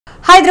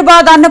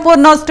హైదరాబాద్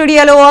అన్నపూర్ణ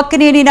స్టూడియోలో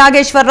అక్కినేని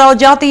నాగేశ్వరరావు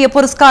జాతీయ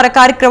పురస్కార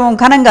కార్యక్రమం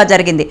ఘనంగా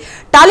జరిగింది.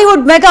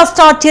 టాలీవుడ్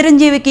మెగాస్టార్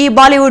చిరంజీవికి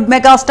బాలీవుడ్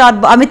మెగాస్టార్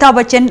అమితాబ్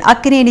బచ్చన్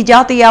అక్కినేని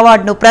జాతీయ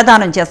అవార్డును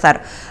ప్రదానం చేశారు.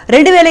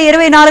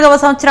 2024వ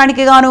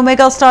సంవత్సరానికి గాను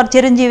మెగాస్టార్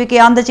చిరంజీవికి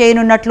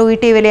అందజేయనున్నట్లు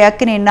ఇటీవలే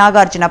అక్కినేని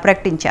నాగార్జున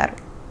ప్రకటించారు.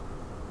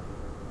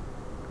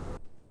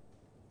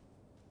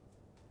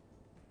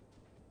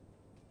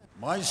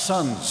 My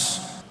sons,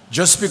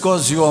 just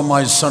because you are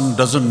my son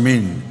doesn't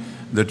mean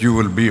that you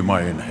will be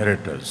my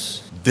inheritors.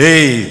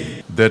 They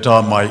that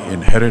are my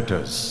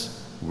inheritors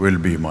will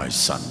be my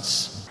sons.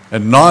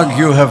 And Nag,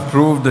 you have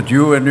proved that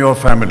you and your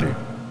family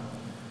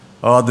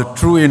are the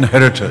true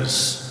inheritors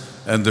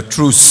and the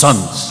true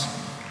sons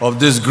of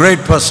this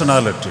great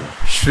personality,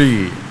 Shri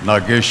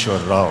Nageshwar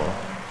Rao,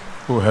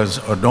 who has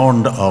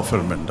adorned our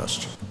film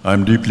industry. I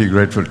am deeply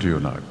grateful to you,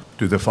 Nag,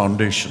 to the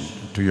foundation,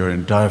 to your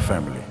entire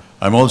family.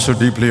 I am also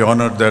deeply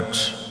honored that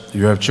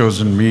you have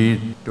chosen me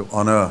to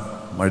honor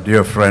my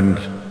dear friend,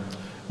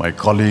 my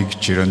colleague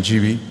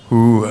Chiranjeevi,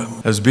 who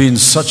has been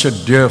such a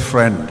dear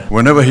friend.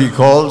 Whenever he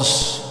calls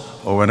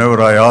or whenever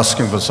I ask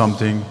him for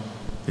something,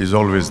 he's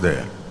always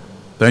there.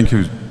 Thank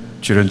you,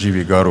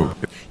 Chiranjeevi Garu.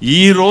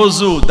 Ee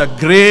roju the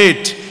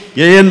great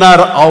ANR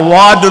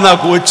award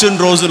నాకు వచ్చిన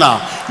రోజున,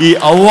 ఈ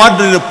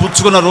award నేను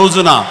పుచ్చుకున్న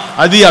రోజున,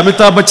 అది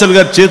అమితాబ్ బచ్చన్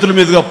గారి చేతుల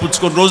మీదుగా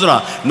పుచ్చుకున్న రోజున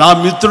నా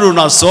మిత్రుడు,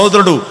 నా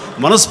సోదరుడు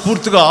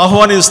మనస్ఫూర్తిగా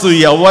ఆహ్వానిస్తూ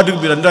ఈ అవార్డుకి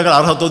మీరు అన్ని రకాల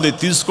అర్హత ఉంది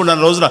తీసుకున్న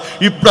రోజున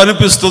ఇప్పుడు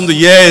అనిపిస్తుంది,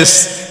 ఎస్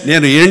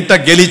నేను ఏంట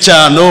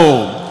గెలిచాను,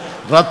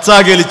 రచ్చా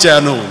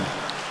గెలిచాను.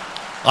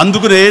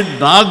 అందుకనే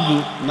నాకు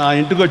నా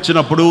ఇంటికి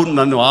వచ్చినప్పుడు,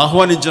 నన్ను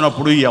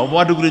ఆహ్వానించినప్పుడు ఈ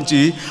అవార్డు గురించి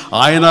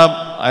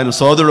ఆయన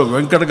సోదరుడు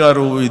వెంకట్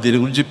గారు దీని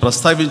గురించి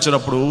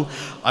ప్రస్తావించినప్పుడు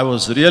ఐ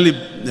వాజ్ రియల్లీ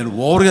నేను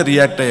ఓవర్గా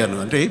రియాక్ట్ అయ్యాను.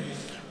 అంటే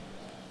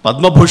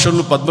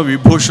పద్మభూషణ్లు,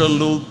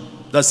 పద్మవిభూషణ్లు,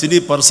 the cine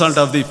personality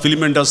of the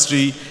film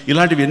industry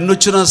ఇలాంటివి ఎన్ని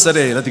వచ్చినా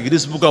సరే, లేకపోతే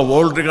Guinness book of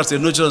world records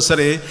ఎన్ని వచ్చినా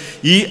సరే,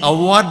 ఈ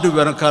అవార్డు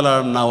వెనకాల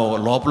నా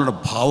లోపల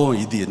భావం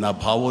ఇది, నా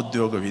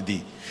భావోద్యోగం ఇది.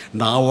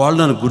 నా వాళ్ళు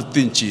నన్ను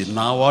గుర్తించి,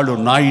 నా వాళ్ళు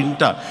నా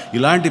ఇంట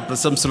ఇలాంటి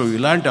ప్రశంసలు,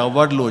 ఇలాంటి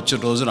అవార్డులు వచ్చిన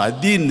రోజున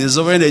అది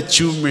నిజమైన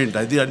అచీవ్మెంట్,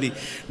 అది అని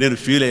నేను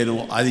ఫీల్ అయ్యాను.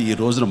 అది ఈ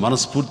రోజున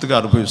మనస్ఫూర్తిగా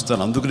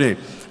అనుభవిస్తాను. అందుకనే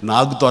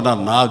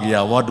నాకు ఈ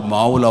అవార్డు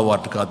మామూలు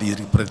అవార్డు కాదు,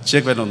 ఇది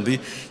ప్రత్యేకమైన ఉంది.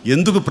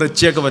 ఎందుకు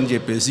ప్రత్యేకం అని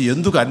చెప్పేసి,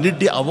 ఎందుకు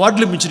అన్నింటి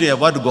అవార్డులు మించిన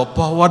అవార్డు గొప్ప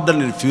అవార్డు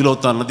అని నేను ఫీల్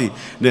అవుతాను అన్నది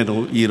నేను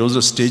ఈ రోజు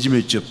స్టేజ్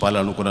మీద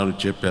చెప్పాలనుకున్నాను,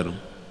 చెప్పాను.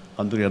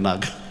 అందుకే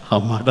నాకు ఆ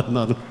మాట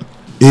అన్నాను.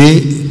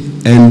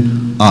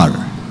 ANR.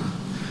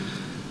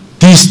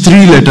 These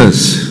 3 letters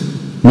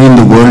mean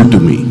the world to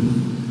me.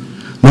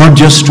 Not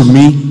just to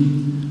me,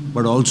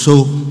 but also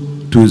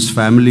to his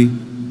family,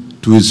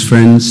 to his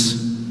friends,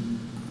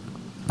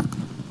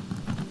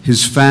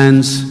 his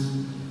fans,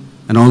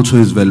 and also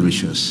his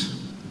well-wishers.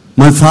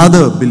 My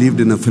father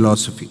believed in a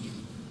philosophy.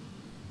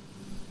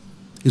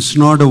 It's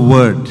not a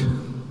word,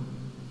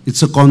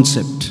 it's a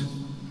concept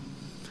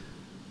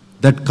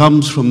that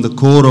comes from the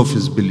core of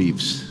his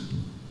beliefs.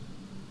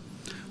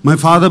 My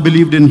father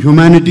believed in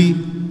humanity.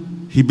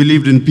 He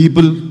believed in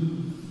people,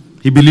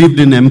 he believed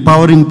in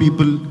empowering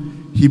people,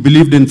 he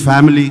believed in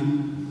family,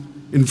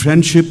 in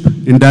friendship,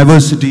 in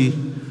diversity,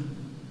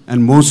 and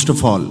most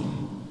of all,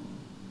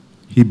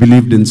 he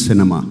believed in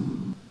cinema.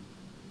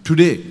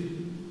 Today,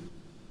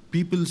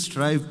 people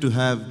strive to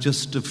have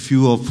just a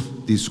few of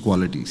these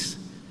qualities,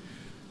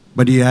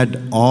 but he had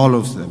all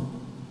of them.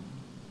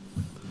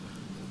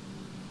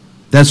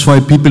 That's why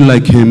people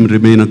like him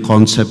remain a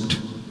concept,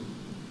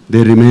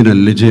 they remain a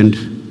legend,